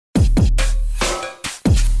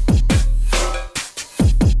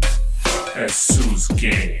Jesus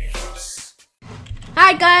Games.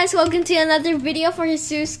 Hi guys, welcome to another video for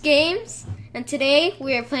Jesus Games. And today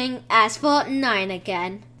we are playing Asphalt 9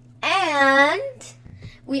 again. And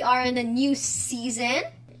we are in a new season.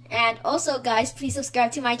 And also guys, please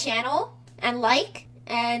subscribe to my channel and like.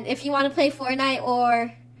 And if you want to play Fortnite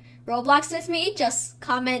or Roblox with me, just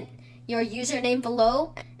comment your username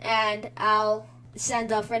below and I'll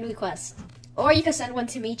send a friend request. Or you can send one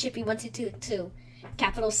to me, Chippy1222,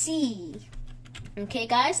 capital C. Okay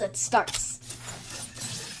guys, let's start.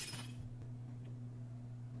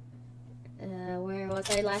 Where was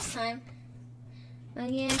I last time? Oh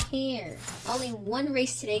yeah, here. Only one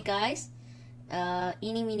race today, guys.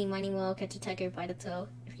 Eeny, meeny, miny, mo, catch a tiger by the toe.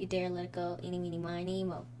 If you dare, let it go. Eeny, meeny, miny,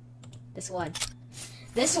 mo. This one.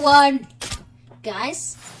 This one!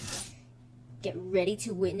 Guys, get ready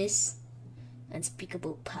to witness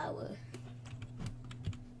unspeakable power.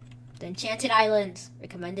 The Enchanted Island.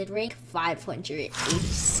 Recommended rank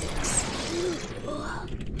 586.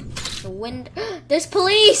 The wind. There's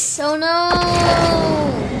police! Oh no!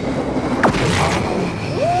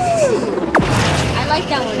 Ooh. I like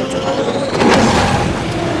that one. It's cool.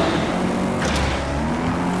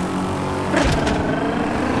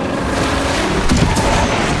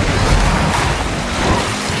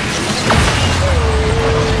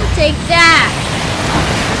 Take that!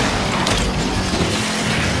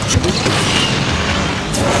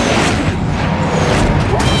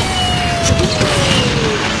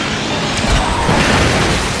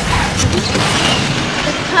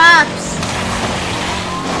 The cops!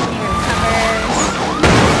 Here, covers.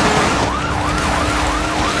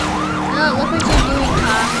 Oh, look what you're doing,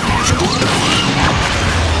 cop.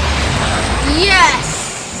 Yes!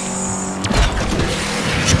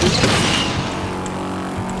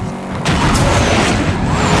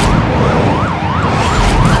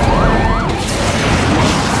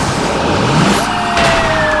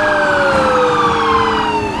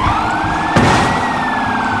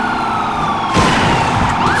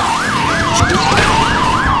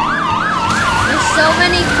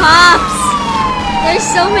 Cops! There's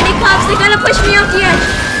so many cops, they're gonna push me off the edge!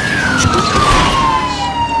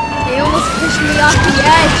 They almost pushed me off the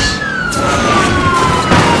edge!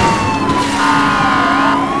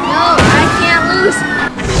 No, I can't lose!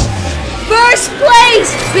 First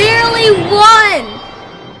place! Barely won!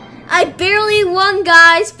 I barely won,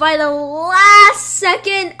 guys! By the last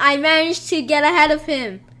second, I managed to get ahead of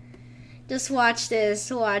him. Just watch this,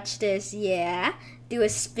 yeah. Do a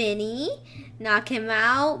spinny. Knock him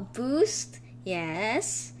out. Boost.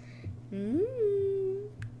 Yes.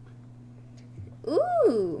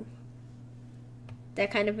 Ooh.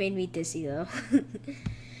 That kind of made me dizzy though.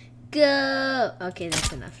 Go. Okay,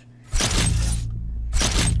 that's enough.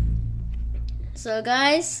 So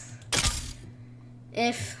guys,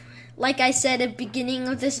 if, like I said at the beginning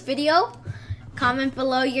of this video, comment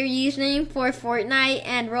below your username for Fortnite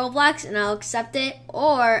and Roblox and I'll accept it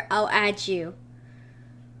or I'll add you.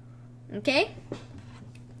 Okay?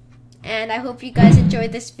 And I hope you guys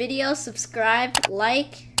enjoyed this video. Subscribe,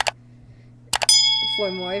 like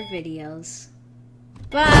for more videos.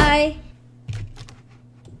 Bye!